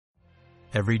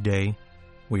Every day,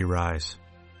 we rise,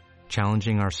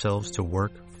 challenging ourselves to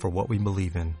work for what we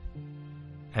believe in.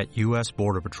 At U.S.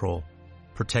 Border Patrol,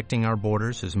 protecting our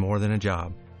borders is more than a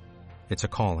job. It's a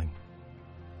calling.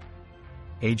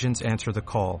 Agents answer the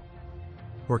call,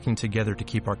 working together to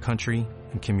keep our country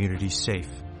and communities safe.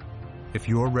 If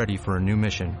you're ready for a new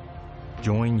mission,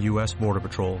 join U.S. Border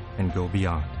Patrol and go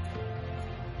beyond.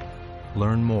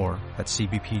 Learn more at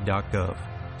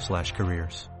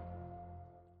cbp.gov/careers.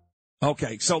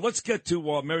 Okay, so let's get to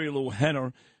Marilu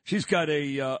Henner. She's got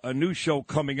a new show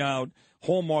coming out,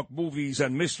 Hallmark Movies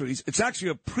and Mysteries. It's actually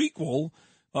a prequel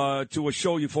to a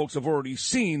show you folks have already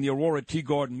seen, the Aurora Tea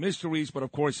Garden Mysteries. But,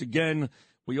 of course, again,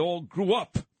 we all grew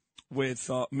up with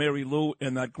Marilu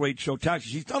and that great show, Taxi.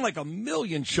 She's done like 1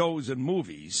 million shows and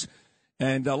movies.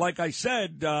 And like I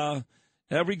said,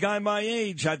 every guy my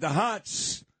age had the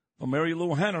hots for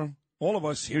Marilu Henner. All of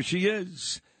us, here she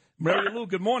is. Marilu,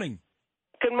 good morning.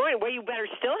 Good morning. Well, you better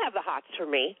still have the hots for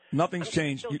me. Nothing's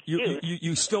changed.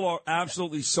 You still are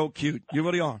absolutely so cute. You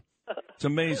really are. It's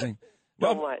amazing.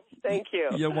 So much. Thank you.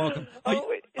 You're welcome. Are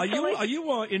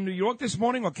you in New York this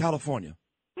morning or California?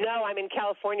 No, I'm in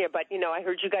California, but, I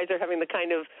heard you guys are having the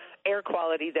kind of air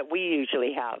quality that we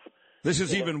usually have. This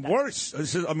is even worse. I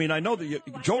know that you're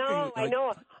joking. I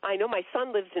know. My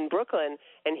son lives in Brooklyn,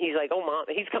 and he's like, "Oh, Mom,"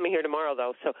 he's coming here tomorrow,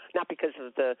 though. So not because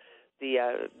of the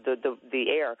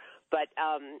air, but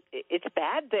it's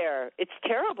bad there. It's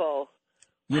terrible.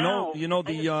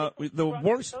 The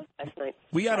worst.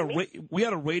 We had a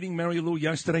rating, Marilu,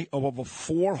 yesterday of over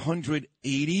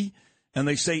 480. And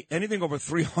they say anything over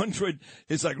 300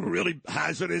 is like really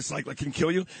hazardous, like can kill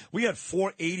you. We had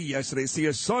 480 yesterday. See,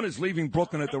 your son is leaving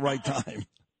Brooklyn at the right time.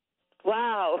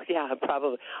 Wow. Yeah,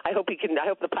 probably. I hope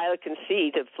the pilot can see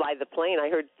to fly the plane. I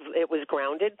heard it was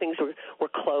grounded. Things were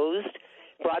closed.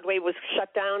 Broadway was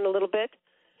shut down a little bit.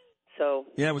 So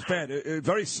yeah, it was bad.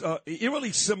 Very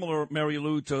eerily similar,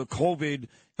 Marilu, to COVID.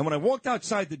 And when I walked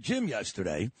outside the gym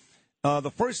yesterday,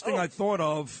 the first thing I thought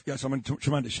of, yes, I'm in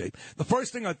tremendous shape. The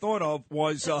first thing I thought of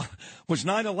was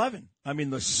 9/11. I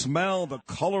mean, the smell, the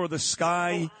color of the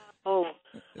sky. Oh,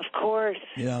 of course.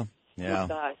 Yeah. Oh,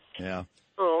 gosh. Yeah.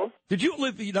 Oh. Did you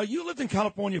live? You lived in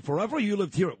California forever, or you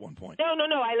lived here at one point? No.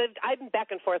 I'm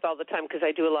back and forth all the time because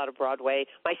I do a lot of Broadway.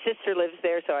 My sister lives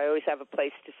there, so I always have a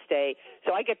place to stay.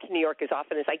 So I get to New York as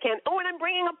often as I can. Oh, and I'm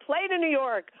bringing a play to New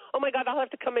York. Oh, my God, I'll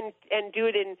have to come in and do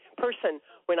it in person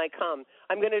when I come.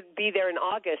 I'm going to be there in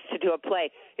August to do a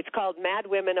play. It's called Mad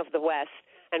Women of the West,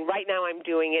 and right now I'm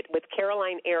doing it with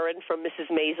Caroline Aaron from Mrs.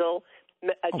 Maisel,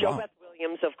 Jo Beth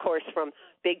Williams, of course, from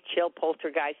Big Chill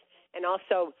Poltergeist, and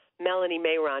also Melanie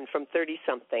Mayron from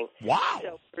 30-something. Wow.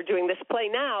 So we're doing this play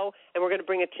now, and we're going to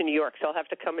bring it to New York, so I'll have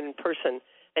to come in person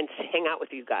and hang out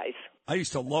with you guys. I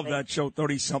used to love that show,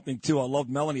 30-something, too. I love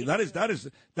Melanie. That is.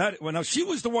 Well, now, she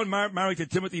was the one married to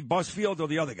Timothy Busfield or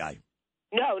the other guy?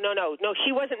 No.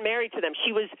 She wasn't married to them.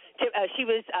 She was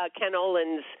Ken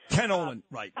Olin's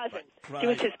right. cousin. Right. She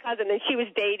was his cousin, and she was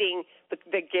dating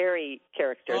the Gary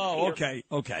character. Oh, okay.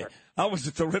 That was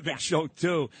a terrific show,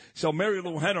 too. So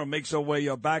Marilu Henner makes her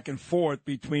way back and forth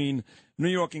between New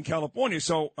York and California.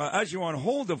 So as you're on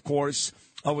hold, of course,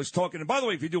 I was talking. And by the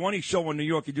way, if you do any show in New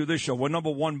York, you do this show. We're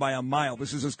number one by a mile.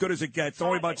 This is as good as it gets. Don't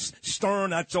worry about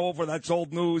Stern. That's over. That's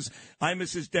old news. I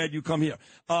Miss His Dead. You come here.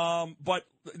 But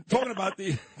talking about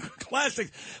the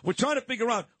classics, we're trying to figure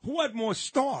out who had more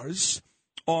stars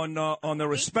on their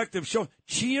respective shows.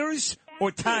 Cheers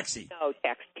or Taxi? No,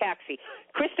 Taxi.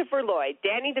 Christopher Lloyd,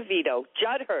 Danny DeVito,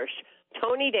 Judd Hirsch,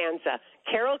 Tony Danza,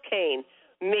 Carol Kane,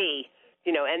 me,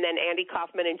 and then Andy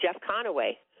Kaufman and Jeff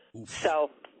Conaway. Oof. So,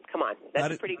 come on,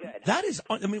 that's pretty good. That is,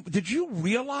 did you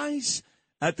realize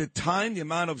at the time the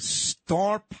amount of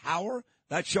star power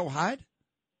that show had?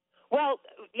 Well,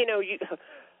 you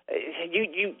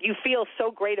feel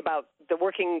so great about the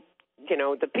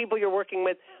people you're working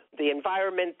with, the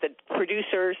environment, the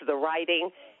producers, the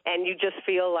writing, and you just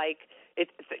feel like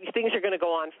things are going to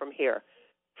go on from here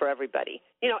for everybody.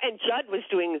 And Judd was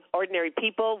doing Ordinary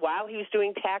People while he was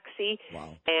doing Taxi.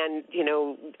 Wow. And,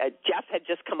 Jeff had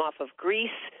just come off of Grease,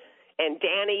 and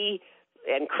Danny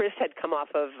and Chris had come off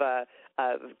of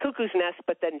Cuckoo's Nest,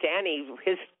 but then Danny,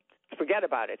 forget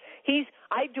about it.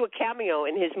 I do a cameo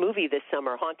in his movie this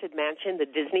summer, Haunted Mansion, the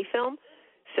Disney film.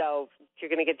 So you're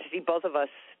going to get to see both of us,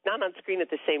 not on screen at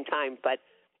the same time, but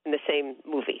in the same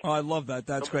movie. Oh, I love that.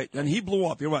 That's great. And he blew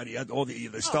up. You're right. He had all the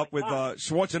stuff with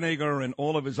Schwarzenegger and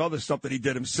all of his other stuff that he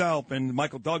did himself, and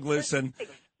Michael Douglas. And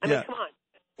come on.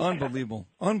 Unbelievable.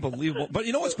 But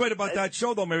you know what's great about that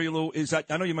show, though, Marilu, is that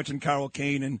I know you mentioned Carol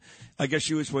Kane, and I guess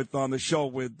she was on the show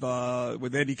with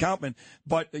Andy Kaufman.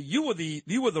 But you were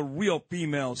the real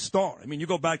female star. I mean, you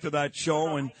go back to that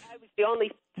show, and I was the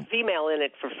only female in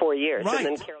it for 4 years, right.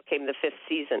 And then Carol came the 5th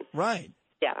season. Right.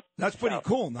 Yeah. That's pretty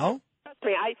cool, no? Trust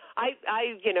me,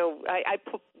 I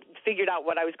figured out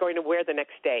what I was going to wear the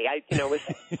next day. I was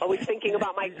always thinking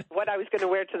about what I was going to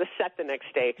wear to the set the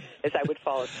next day as I would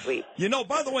fall asleep.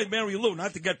 By the way, Marilu,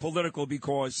 not to get political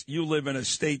because you live in a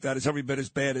state that is every bit as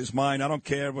bad as mine. I don't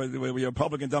care whether you're a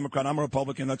Republican, Democrat. I'm a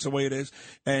Republican. That's the way it is.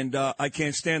 And I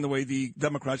can't stand the way the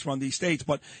Democrats run these states.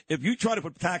 But if you try to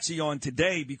put Taxi on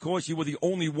today because you were the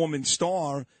only woman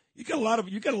star, you get a lot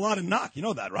of knock. You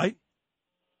know that, right?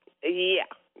 Yeah,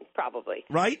 probably.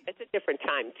 Right? It's a different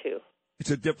time, too. It's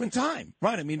a different time,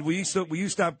 right? I mean, we used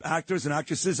to have actors and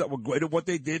actresses that were great at what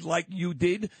they did, like you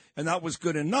did, and that was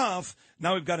good enough.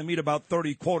 Now we've got to meet about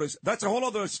 30 quotas. That's a whole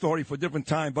other story for a different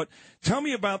time. But tell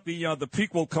me about the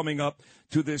prequel coming up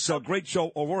to this great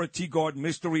show, Aurora Teagarden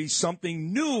Mysteries.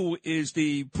 Something New is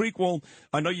the prequel.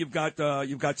 I know you've got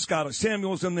Skylar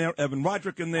Samuels in there, Evan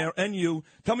Roderick in there, and you.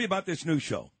 Tell me about this new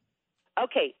show.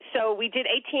 Okay, so we did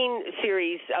 18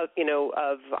 series of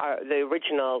the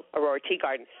original Aurora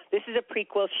Teagarden. This is a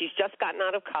prequel. She's just gotten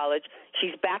out of college.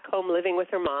 She's back home living with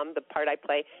her mom, the part I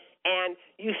play, and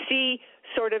you see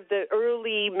sort of the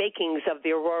early makings of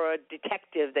the Aurora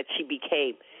detective that she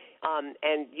became,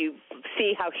 and you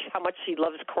see how much she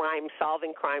loves crime,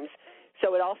 solving crimes.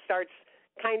 So it all starts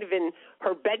kind of in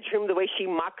her bedroom, the way she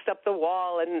mocks up the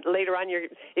wall, and later on,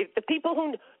 the people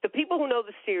who know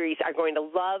the series are going to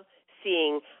love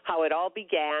seeing how it all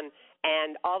began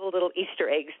and all the little Easter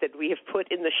eggs that we have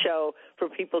put in the show for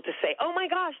people to say, oh, my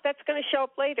gosh, that's going to show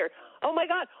up later. Oh, my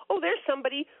God. Oh, there's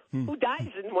somebody who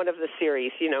dies in one of the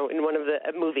series, in one of the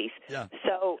movies. Yeah.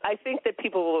 So I think that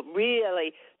people will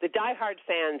really, the diehard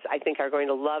fans, I think, are going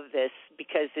to love this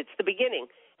because it's the beginning,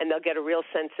 and they'll get a real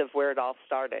sense of where it all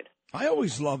started. I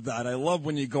always love that. I love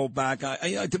when you go back.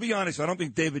 To be honest, I don't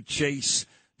think David Chase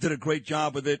did a great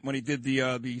job with it when he did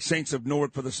the Saints of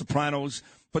Newark for The Sopranos.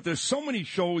 But there's so many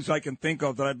shows I can think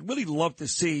of that I'd really love to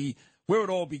see where it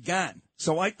all began.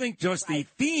 So I think just the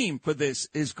theme for this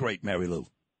is great, Marilu.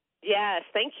 Yes,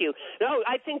 thank you. No,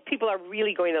 I think people are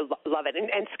really going to love it,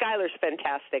 and Skylar's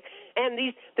fantastic. And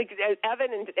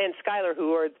Evan and Skylar,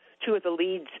 who are two of the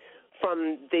leads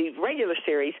from the regular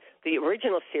series, the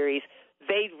original series,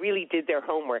 they really did their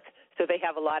homework. So they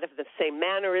have a lot of the same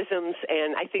mannerisms,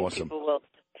 and I think people will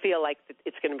feel like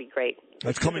it's going to be great.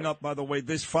 That's coming up, by the way,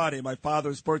 this Friday, my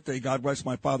father's birthday. God rest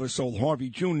my father's soul, Harvey,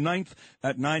 June 9th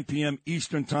at 9 p.m.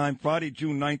 Eastern Time. Friday,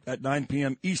 June 9th at 9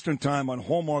 p.m. Eastern Time on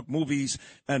Hallmark Movies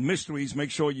and Mysteries.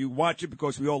 Make sure you watch it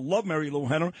because we all love Marilu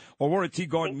Henner. Aurora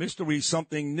Teagarden Mysteries,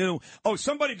 Something New. Oh,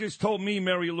 somebody just told me,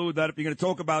 Marilu, that if you're going to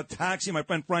talk about Taxi, my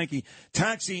friend Frankie,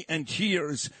 Taxi and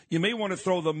Cheers, you may want to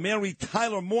throw the Mary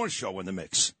Tyler Moore Show in the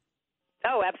mix.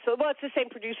 Oh, absolutely. Well, it's the same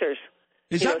producers.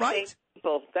 Is that right?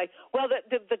 People. Well,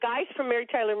 the guys from Mary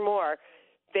Tyler Moore,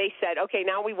 they said, okay,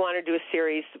 now we want to do a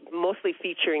series mostly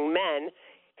featuring men,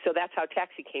 so that's how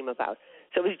Taxi came about.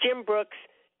 So it was Jim Brooks,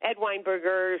 Ed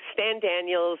Weinberger, Stan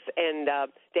Daniels, and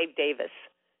Dave Davis.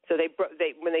 So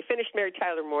when they finished Mary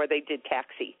Tyler Moore, they did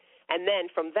Taxi. And then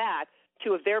from that,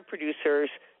 two of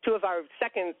our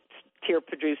second-tier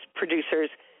producers,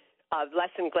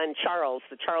 Les and Glenn Charles,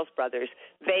 the Charles brothers,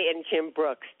 they and Jim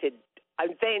Burrows did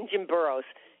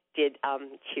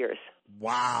Cheers.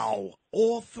 Wow.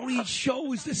 All three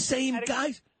shows, the same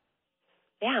guys?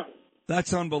 Yeah.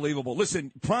 That's unbelievable.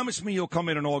 Listen, promise me you'll come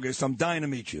in August. I'm dying to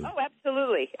meet you. Oh,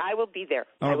 absolutely. I will be there.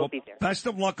 I will be there. Best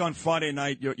of luck on Friday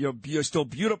night. You're still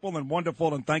beautiful and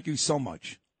wonderful, and thank you so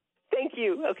much. Thank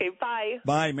you. Okay, bye.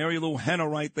 Bye. Marilu Henner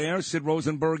right there. Sid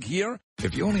Rosenberg here.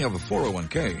 If you only have a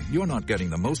 401k, you're not getting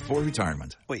the most for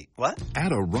retirement. Wait, what?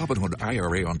 Add a Robinhood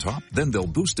IRA on top, then they'll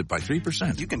boost it by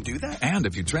 3%. You can do that? And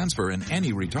if you transfer in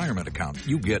any retirement account,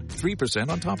 you get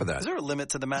 3% on top of that. Is there a limit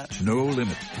to the match? No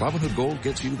limit. Robinhood Gold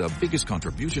gets you the biggest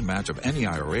contribution match of any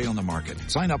IRA on the market.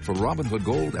 Sign up for Robinhood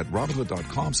Gold at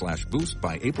Robinhood.com/boost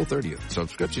by April 30th.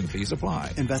 Subscription fees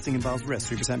apply. Investing involves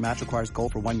risk. 3% match requires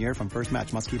gold for 1 year from first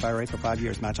match. Must keep IRA for 5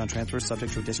 years. Match on transfers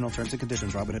subject to additional terms and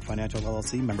conditions. Robinhood Financial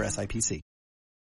LLC, member SIPC.